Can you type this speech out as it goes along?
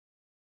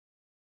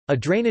A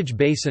drainage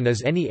basin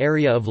is any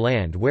area of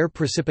land where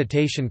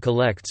precipitation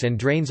collects and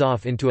drains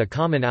off into a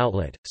common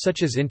outlet,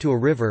 such as into a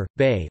river,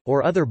 bay,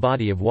 or other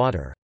body of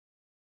water.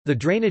 The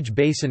drainage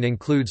basin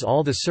includes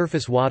all the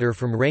surface water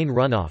from rain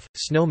runoff,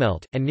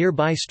 snowmelt, and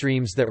nearby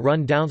streams that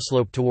run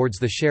downslope towards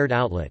the shared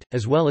outlet,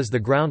 as well as the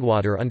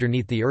groundwater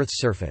underneath the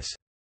Earth's surface.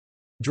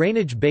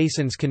 Drainage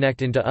basins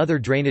connect into other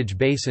drainage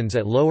basins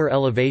at lower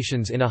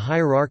elevations in a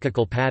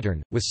hierarchical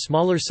pattern, with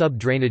smaller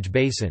sub-drainage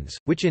basins,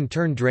 which in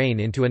turn drain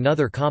into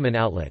another common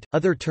outlet.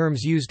 Other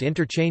terms used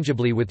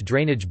interchangeably with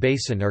drainage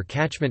basin are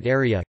catchment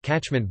area,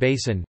 catchment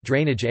basin,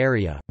 drainage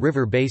area,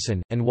 river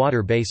basin, and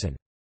water basin.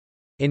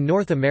 In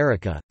North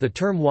America, the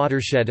term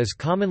watershed is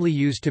commonly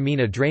used to mean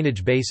a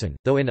drainage basin,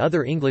 though in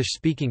other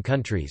English-speaking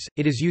countries,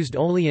 it is used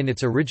only in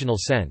its original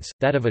sense,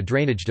 that of a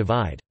drainage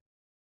divide.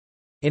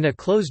 In a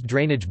closed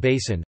drainage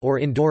basin, or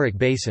endorheic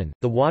basin,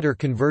 the water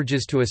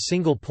converges to a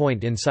single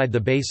point inside the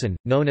basin,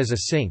 known as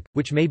a sink,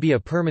 which may be a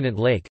permanent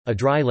lake, a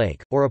dry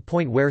lake, or a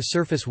point where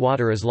surface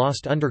water is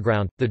lost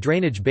underground. The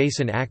drainage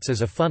basin acts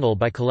as a funnel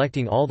by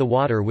collecting all the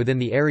water within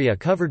the area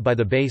covered by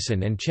the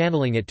basin and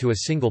channeling it to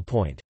a single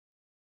point.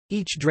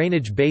 Each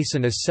drainage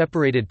basin is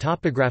separated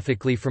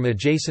topographically from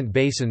adjacent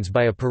basins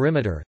by a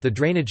perimeter, the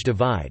drainage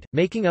divide,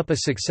 making up a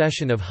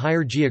succession of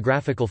higher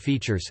geographical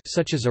features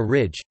such as a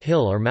ridge,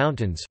 hill or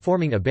mountains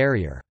forming a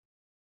barrier.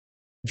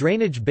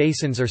 Drainage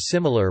basins are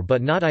similar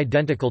but not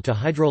identical to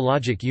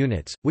hydrologic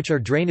units, which are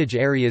drainage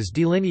areas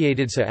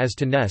delineated so as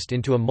to nest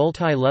into a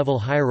multi-level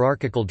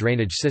hierarchical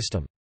drainage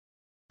system.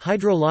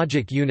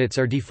 Hydrologic units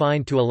are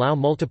defined to allow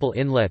multiple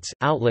inlets,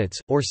 outlets,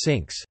 or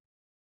sinks.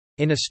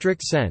 In a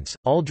strict sense,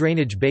 all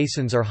drainage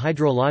basins are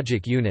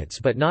hydrologic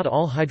units, but not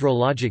all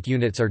hydrologic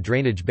units are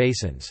drainage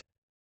basins.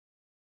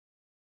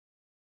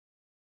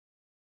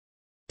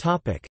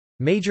 Topic: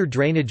 Major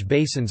drainage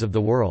basins of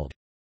the world.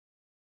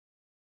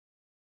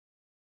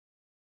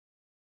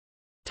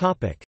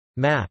 Topic: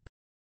 Map.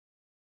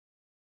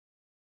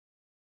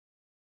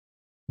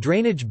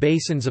 Drainage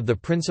basins of the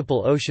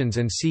principal oceans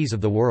and seas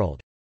of the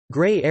world.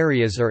 Gray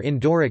areas are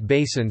endorheic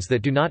basins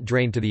that do not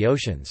drain to the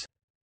oceans.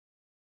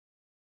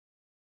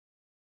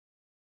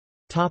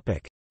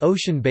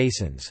 Ocean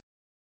basins.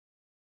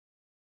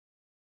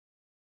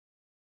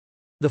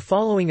 The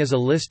following is a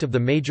list of the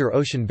major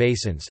ocean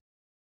basins.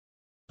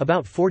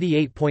 About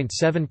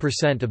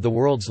 48.7% of the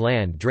world's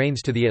land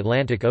drains to the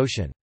Atlantic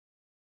Ocean.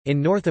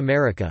 In North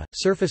America,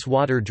 surface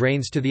water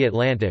drains to the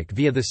Atlantic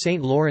via the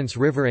St. Lawrence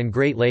River and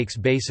Great Lakes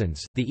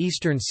basins, the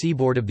eastern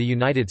seaboard of the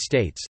United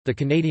States, the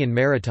Canadian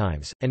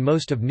Maritimes, and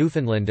most of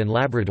Newfoundland and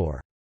Labrador.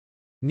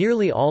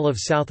 Nearly all of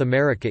South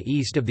America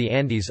east of the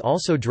Andes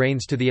also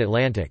drains to the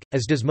Atlantic,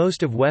 as does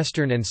most of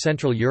Western and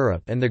Central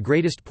Europe and the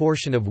greatest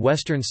portion of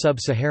Western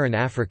Sub-Saharan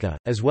Africa,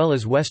 as well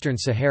as Western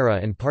Sahara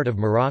and part of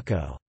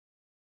Morocco.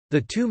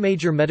 The two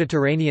major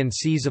Mediterranean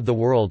seas of the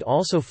world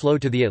also flow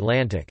to the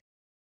Atlantic.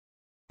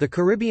 The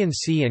Caribbean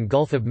Sea and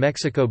Gulf of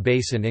Mexico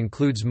basin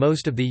includes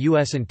most of the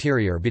U.S.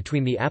 interior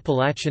between the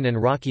Appalachian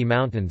and Rocky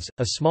Mountains,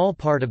 a small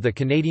part of the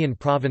Canadian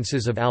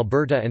provinces of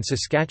Alberta and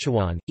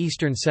Saskatchewan,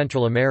 eastern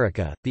Central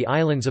America, the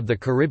islands of the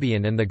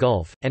Caribbean and the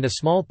Gulf, and a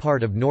small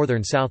part of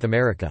northern South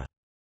America.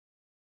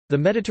 The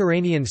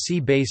Mediterranean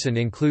Sea basin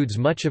includes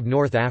much of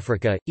North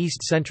Africa,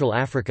 East Central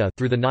Africa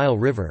through the Nile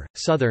River,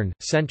 southern,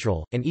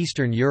 central, and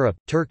eastern Europe,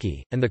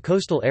 Turkey, and the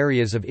coastal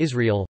areas of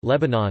Israel,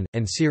 Lebanon,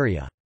 and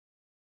Syria.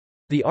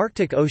 The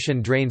Arctic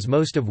Ocean drains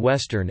most of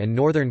western and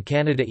northern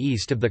Canada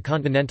east of the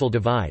Continental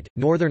Divide,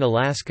 northern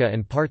Alaska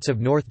and parts of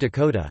North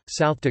Dakota,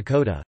 South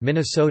Dakota,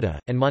 Minnesota,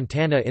 and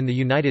Montana in the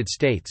United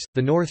States,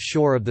 the north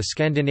shore of the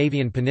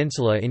Scandinavian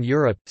Peninsula in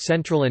Europe,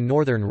 central and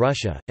northern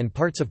Russia, and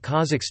parts of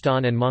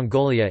Kazakhstan and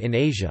Mongolia in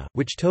Asia,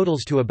 which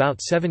totals to about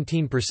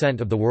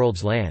 17% of the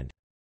world's land.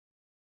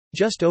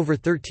 Just over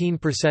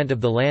 13% of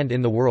the land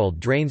in the world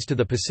drains to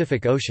the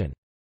Pacific Ocean.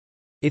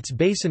 Its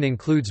basin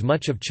includes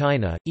much of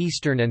China,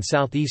 eastern and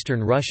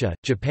southeastern Russia,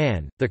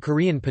 Japan, the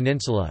Korean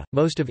Peninsula,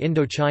 most of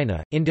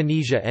Indochina,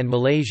 Indonesia and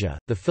Malaysia,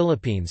 the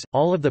Philippines,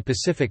 all of the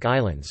Pacific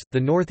Islands, the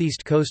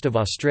northeast coast of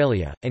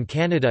Australia, and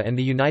Canada and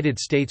the United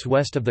States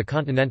west of the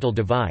Continental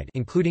Divide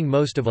including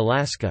most of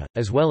Alaska,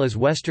 as well as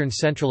western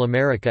Central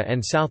America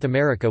and South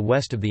America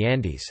west of the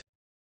Andes.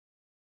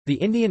 The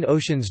Indian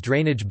Ocean's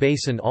drainage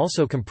basin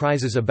also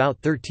comprises about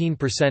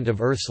 13%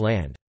 of Earth's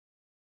land.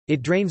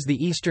 It drains the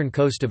eastern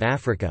coast of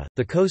Africa,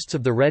 the coasts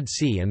of the Red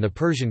Sea and the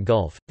Persian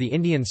Gulf, the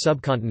Indian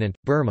subcontinent,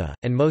 Burma,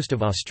 and most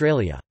of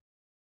Australia.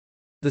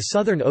 The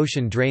Southern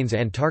Ocean drains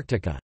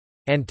Antarctica.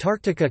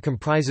 Antarctica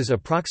comprises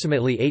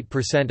approximately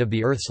 8% of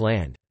the Earth's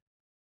land.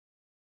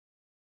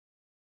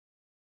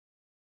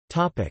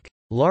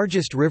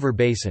 Largest river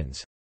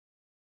basins.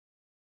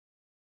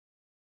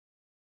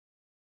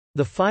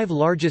 The five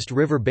largest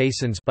river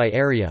basins by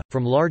area,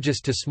 from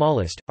largest to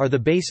smallest, are the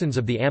basins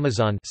of the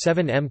Amazon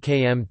 7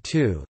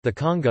 mkm2, the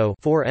Congo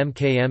 4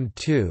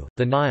 mkm2,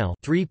 the Nile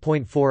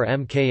 3.4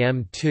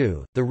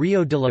 mkm2, the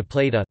Rio de la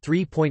Plata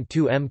 3.2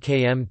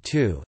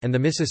 mkm2, and the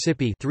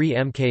Mississippi 3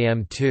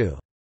 mkm2.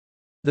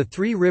 The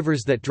three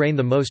rivers that drain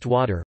the most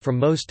water, from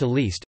most to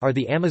least, are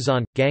the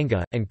Amazon,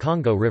 Ganga, and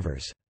Congo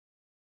rivers.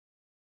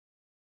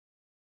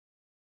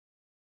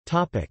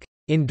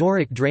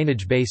 Endorheic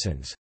drainage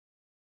basins.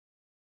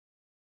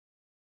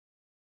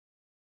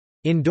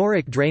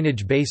 Endorheic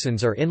drainage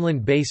basins are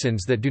inland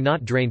basins that do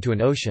not drain to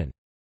an ocean.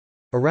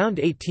 Around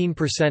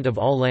 18% of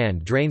all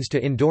land drains to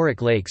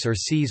endorheic lakes or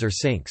seas or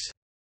sinks.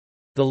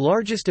 The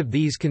largest of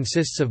these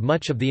consists of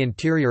much of the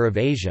interior of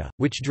Asia,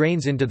 which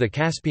drains into the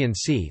Caspian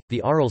Sea,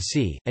 the Aral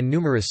Sea, and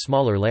numerous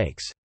smaller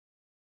lakes.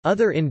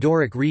 Other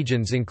endorheic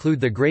regions include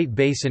the Great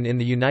Basin in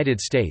the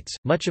United States,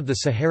 much of the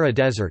Sahara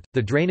Desert,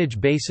 the drainage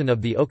basin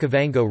of the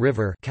Okavango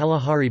River,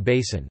 Kalahari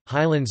Basin,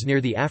 highlands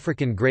near the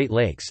African Great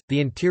Lakes,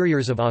 the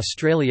interiors of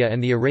Australia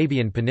and the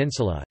Arabian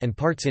Peninsula, and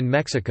parts in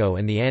Mexico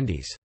and the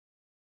Andes.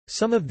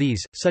 Some of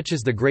these, such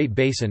as the Great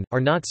Basin, are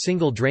not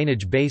single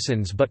drainage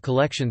basins but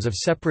collections of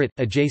separate,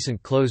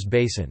 adjacent closed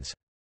basins.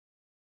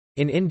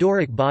 In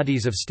endorheic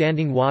bodies of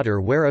standing water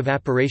where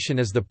evaporation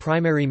is the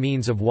primary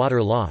means of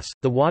water loss,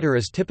 the water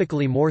is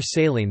typically more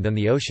saline than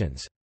the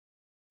oceans.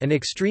 An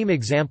extreme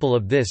example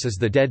of this is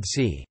the Dead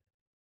Sea.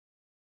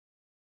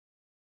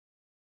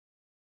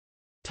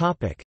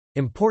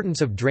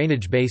 Importance of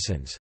drainage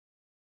basins.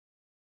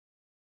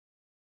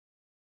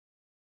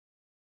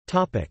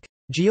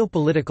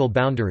 Geopolitical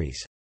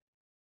boundaries.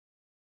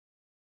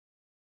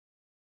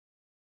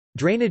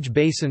 Drainage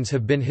basins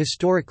have been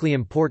historically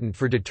important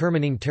for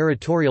determining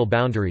territorial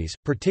boundaries,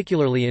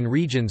 particularly in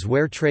regions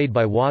where trade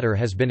by water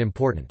has been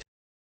important.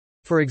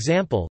 For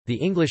example, the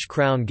English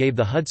Crown gave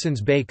the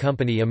Hudson's Bay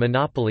Company a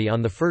monopoly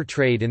on the fur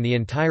trade in the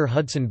entire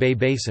Hudson Bay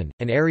Basin,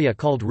 an area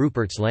called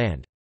Rupert's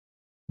Land.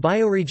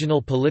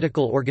 Bioregional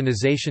political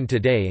organization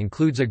today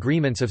includes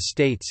agreements of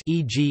states,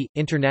 e.g.,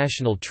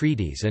 international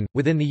treaties and,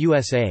 within the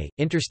USA,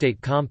 interstate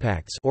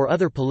compacts or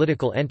other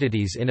political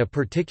entities in a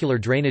particular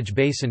drainage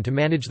basin to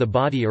manage the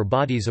body or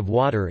bodies of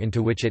water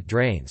into which it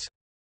drains.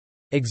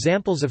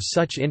 Examples of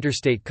such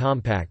interstate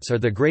compacts are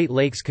the Great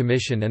Lakes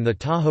Commission and the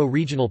Tahoe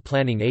Regional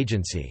Planning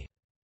Agency.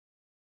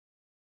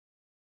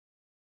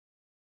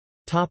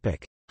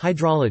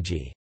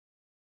 Hydrology.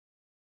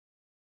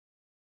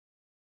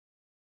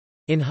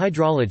 In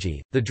hydrology,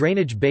 the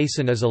drainage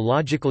basin is a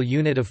logical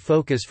unit of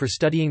focus for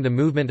studying the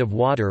movement of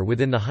water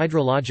within the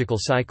hydrological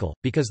cycle,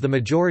 because the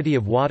majority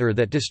of water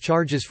that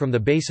discharges from the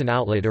basin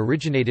outlet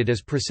originated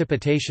as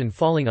precipitation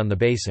falling on the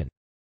basin.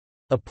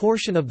 A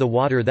portion of the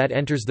water that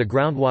enters the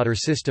groundwater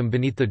system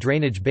beneath the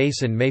drainage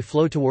basin may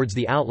flow towards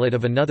the outlet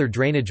of another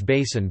drainage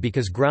basin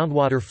because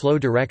groundwater flow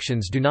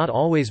directions do not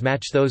always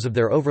match those of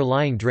their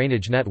overlying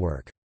drainage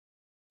network.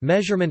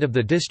 Measurement of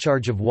the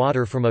discharge of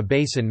water from a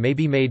basin may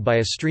be made by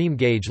a stream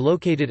gauge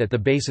located at the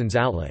basin's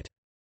outlet.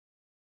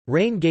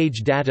 Rain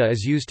gauge data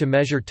is used to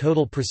measure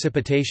total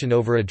precipitation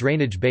over a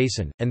drainage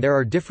basin, and there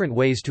are different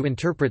ways to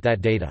interpret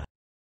that data.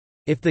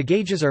 If the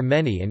gauges are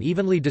many and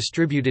evenly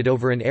distributed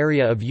over an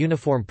area of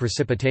uniform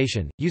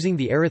precipitation, using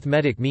the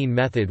arithmetic mean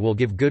method will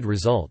give good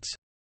results.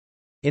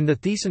 In the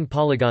Thiessen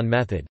polygon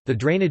method, the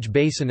drainage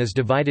basin is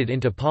divided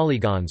into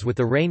polygons with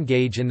the rain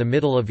gauge in the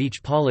middle of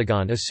each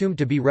polygon assumed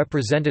to be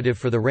representative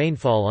for the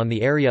rainfall on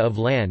the area of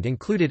land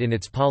included in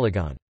its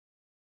polygon.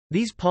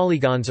 These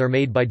polygons are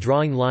made by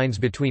drawing lines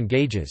between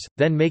gauges,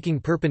 then making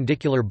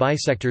perpendicular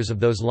bisectors of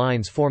those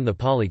lines form the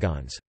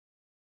polygons.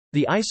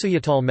 The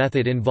Isoyatol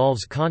method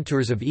involves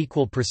contours of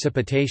equal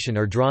precipitation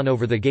are drawn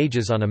over the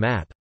gauges on a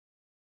map.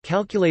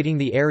 Calculating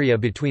the area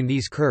between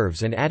these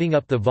curves and adding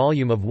up the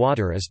volume of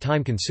water is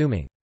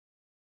time-consuming.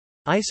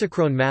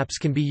 Isochrone maps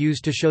can be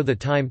used to show the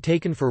time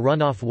taken for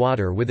runoff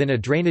water within a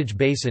drainage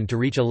basin to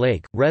reach a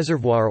lake,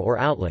 reservoir or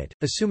outlet,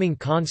 assuming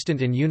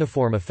constant and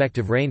uniform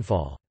effective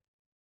rainfall.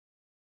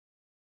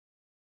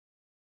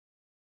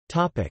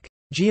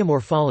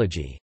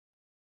 Geomorphology.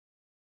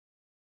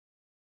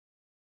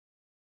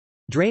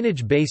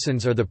 Drainage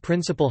basins are the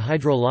principal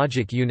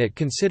hydrologic unit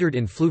considered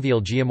in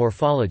fluvial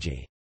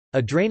geomorphology.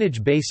 A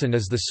drainage basin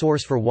is the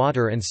source for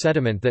water and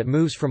sediment that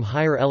moves from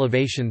higher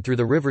elevation through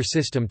the river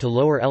system to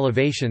lower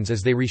elevations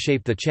as they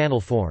reshape the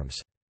channel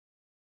forms.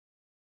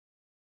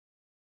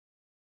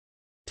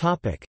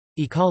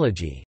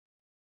 Ecology.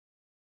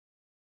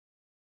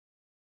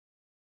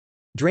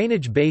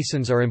 Drainage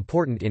basins are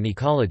important in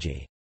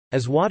ecology.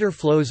 As water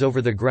flows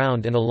over the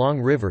ground and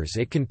along rivers,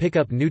 it can pick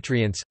up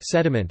nutrients,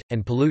 sediment,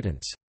 and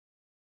pollutants.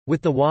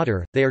 With the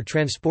water, they are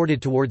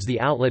transported towards the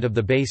outlet of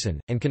the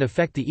basin, and can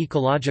affect the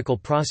ecological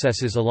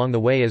processes along the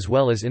way as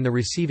well as in the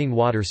receiving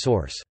water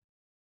source.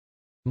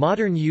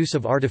 Modern use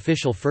of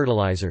artificial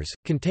fertilizers,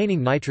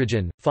 containing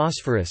nitrogen,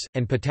 phosphorus,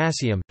 and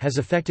potassium, has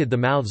affected the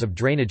mouths of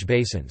drainage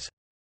basins.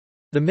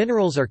 The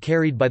minerals are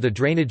carried by the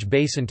drainage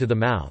basin to the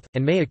mouth,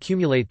 and may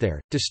accumulate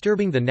there,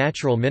 disturbing the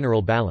natural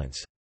mineral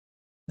balance.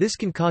 This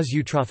can cause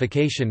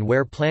eutrophication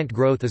where plant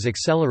growth is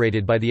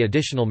accelerated by the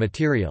additional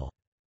material.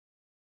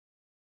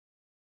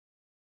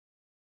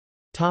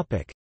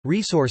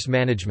 Resource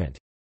management.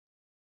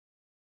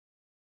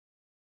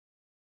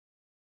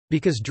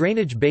 Because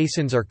drainage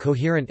basins are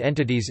coherent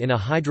entities in a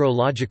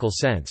hydrological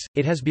sense,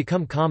 it has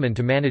become common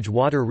to manage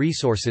water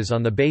resources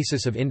on the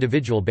basis of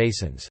individual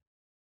basins.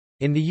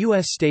 In the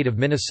U.S. state of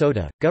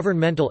Minnesota,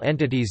 governmental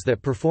entities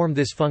that perform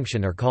this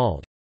function are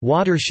called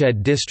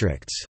watershed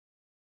districts.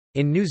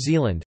 In New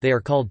Zealand, they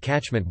are called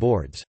catchment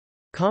boards.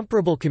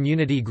 Comparable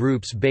community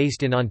groups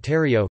based in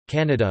Ontario,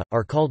 Canada,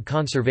 are called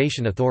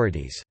conservation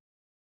authorities.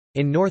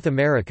 In North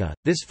America,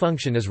 this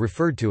function is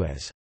referred to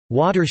as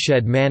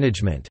watershed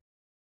management.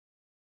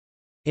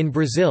 In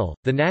Brazil,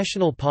 the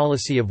National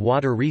Policy of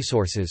Water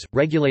Resources,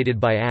 regulated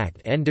by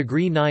Act N.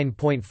 Degree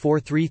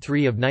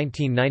 9.433 of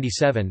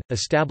 1997,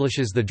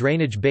 establishes the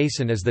drainage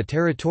basin as the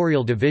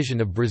territorial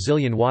division of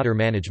Brazilian water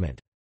management.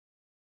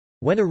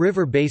 When a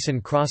river basin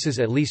crosses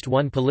at least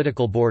one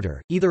political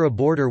border, either a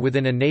border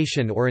within a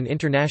nation or an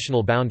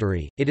international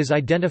boundary, it is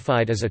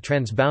identified as a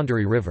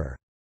transboundary river.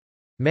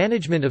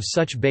 Management of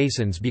such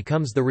basins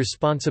becomes the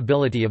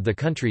responsibility of the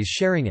countries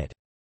sharing it.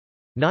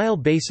 Nile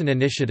Basin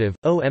Initiative,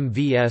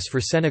 OMVS for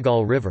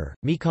Senegal River,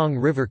 Mekong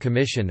River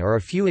Commission are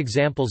a few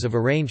examples of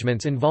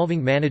arrangements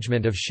involving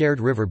management of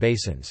shared river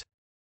basins.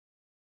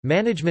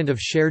 Management of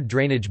shared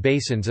drainage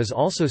basins is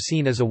also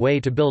seen as a way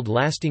to build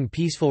lasting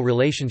peaceful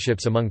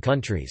relationships among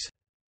countries.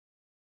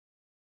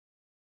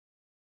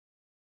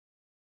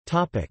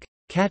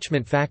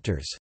 Catchment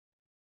factors.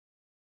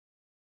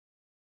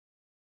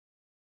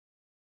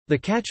 The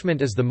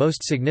catchment is the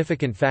most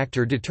significant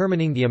factor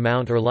determining the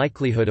amount or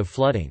likelihood of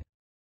flooding.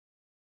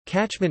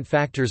 Catchment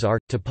factors are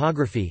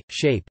topography,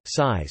 shape,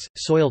 size,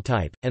 soil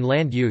type, and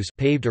land use,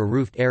 paved or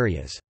roofed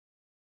areas.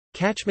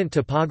 Catchment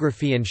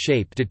topography and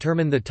shape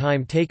determine the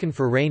time taken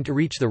for rain to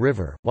reach the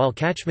river, while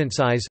catchment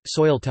size,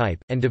 soil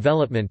type, and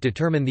development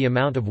determine the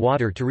amount of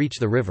water to reach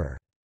the river.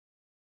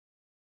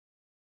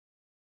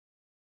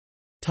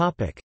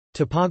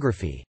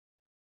 Topography.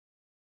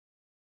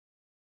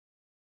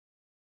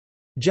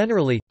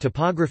 Generally,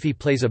 topography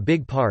plays a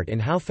big part in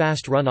how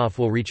fast runoff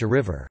will reach a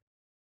river.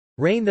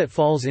 Rain that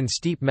falls in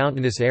steep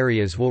mountainous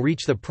areas will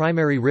reach the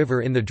primary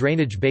river in the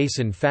drainage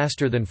basin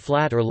faster than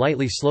flat or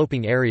lightly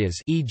sloping areas,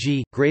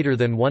 e.g., greater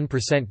than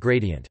 1%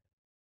 gradient.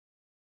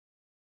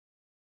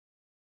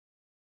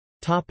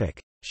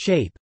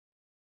 Shape.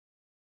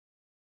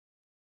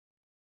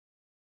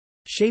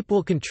 Shape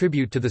will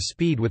contribute to the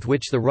speed with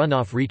which the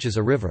runoff reaches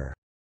a river.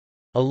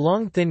 A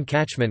long thin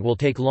catchment will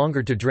take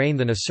longer to drain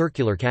than a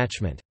circular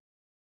catchment.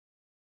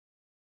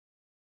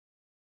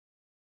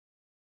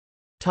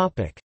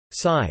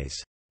 Size.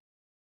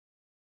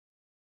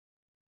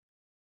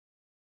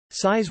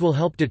 Size will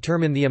help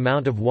determine the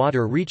amount of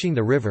water reaching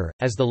the river,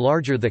 as the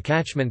larger the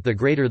catchment the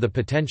greater the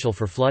potential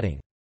for flooding.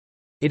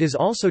 It is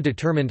also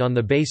determined on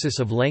the basis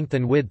of length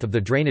and width of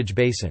the drainage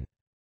basin.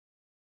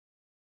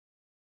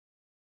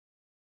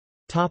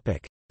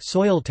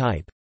 Soil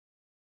type.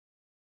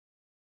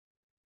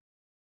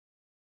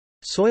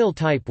 Soil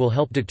type will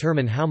help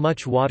determine how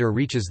much water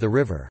reaches the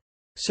river.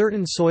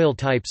 Certain soil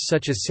types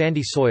such as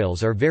sandy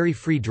soils are very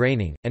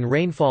free-draining, and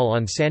rainfall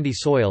on sandy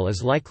soil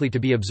is likely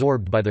to be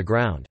absorbed by the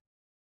ground.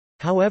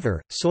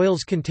 However,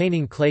 soils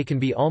containing clay can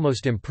be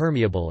almost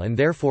impermeable and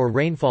therefore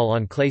rainfall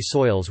on clay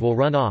soils will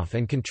run off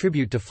and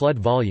contribute to flood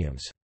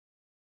volumes.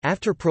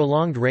 After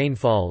prolonged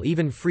rainfall,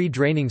 even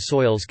free-draining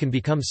soils can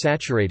become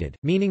saturated,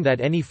 meaning that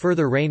any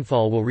further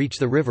rainfall will reach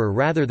the river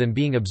rather than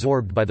being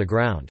absorbed by the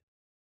ground.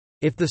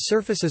 If the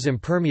surface is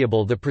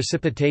impermeable, the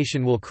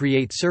precipitation will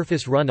create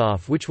surface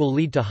runoff which will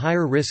lead to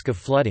higher risk of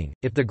flooding.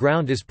 If the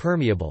ground is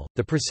permeable,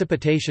 the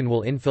precipitation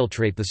will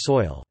infiltrate the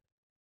soil.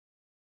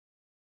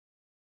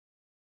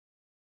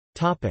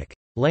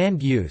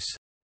 Land use.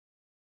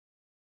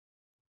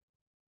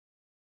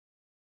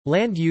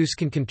 Land use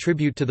can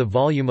contribute to the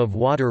volume of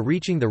water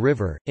reaching the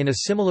river, in a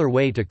similar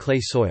way to clay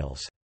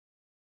soils.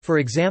 For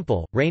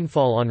example,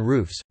 rainfall on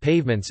roofs,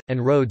 pavements,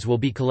 and roads will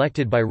be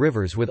collected by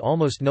rivers with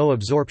almost no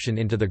absorption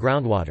into the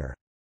groundwater.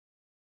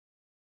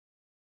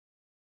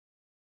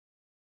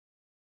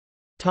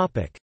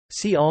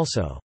 See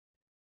also: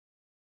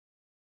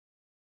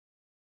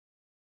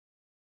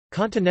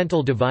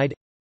 Continental divide,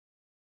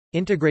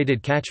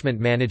 Integrated catchment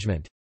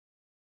management,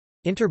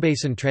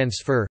 Interbasin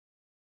transfer,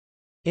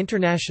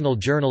 International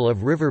Journal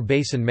of River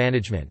Basin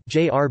Management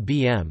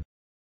 (JRBM),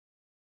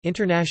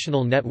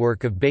 International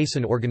Network of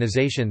Basin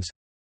Organizations,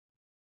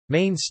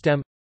 Main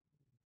stem,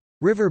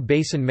 River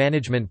Basin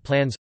Management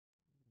Plans,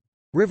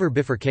 River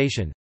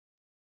bifurcation,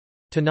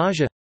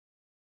 tonnage,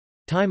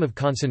 time of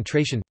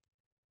concentration.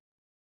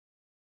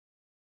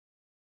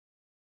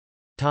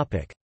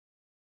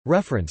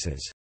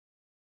 References.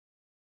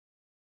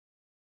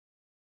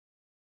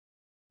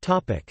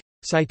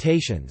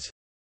 Citations.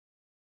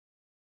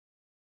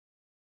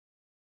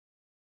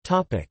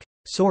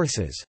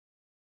 Sources.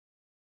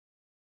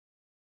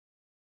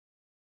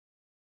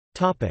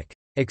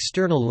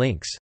 External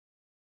links.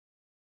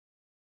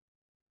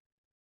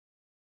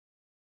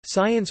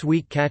 Science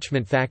Week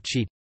Catchment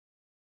Factsheet,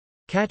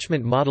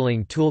 Catchment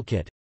Modeling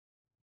Toolkit,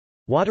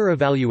 Water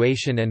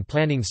Evaluation and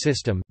Planning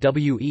System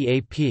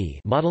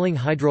 (WEAP), modeling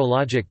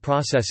hydrologic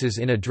processes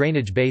in a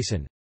drainage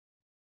basin,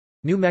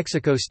 New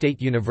Mexico State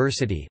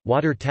University,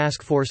 Water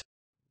Task Force,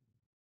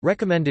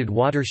 Recommended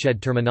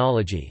Watershed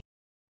Terminology,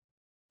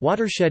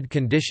 Watershed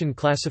Condition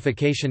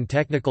Classification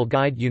Technical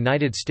Guide,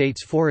 United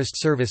States Forest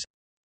Service,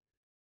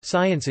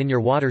 Science in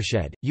Your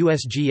Watershed,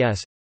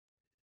 USGS,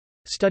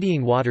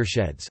 Studying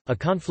watersheds, a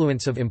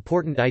confluence of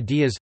important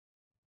ideas.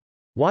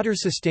 Water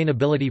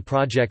Sustainability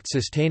Project,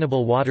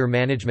 sustainable water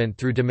management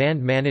through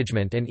demand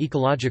management and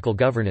ecological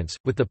governance,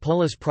 with the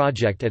POLIS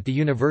project at the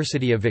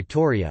University of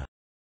Victoria.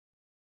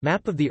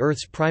 Map of the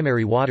Earth's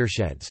primary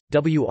watersheds,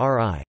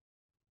 WRI.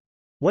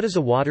 What is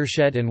a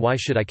watershed and why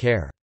should I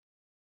care?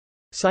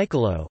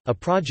 Cyclo, a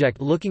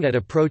project looking at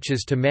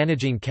approaches to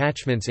managing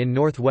catchments in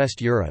Northwest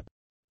Europe.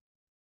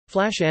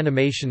 Flash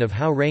animation of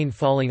how rain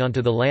falling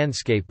onto the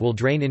landscape will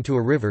drain into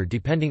a river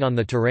depending on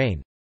the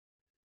terrain.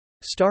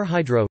 Star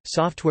Hydro,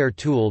 software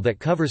tool that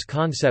covers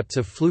concepts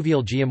of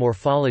fluvial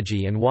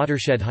geomorphology and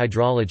watershed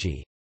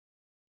hydrology.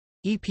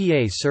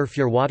 EPA Surf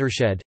Your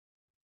Watershed.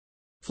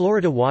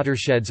 Florida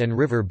Watersheds and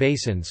River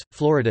Basins,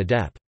 Florida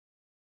Dep.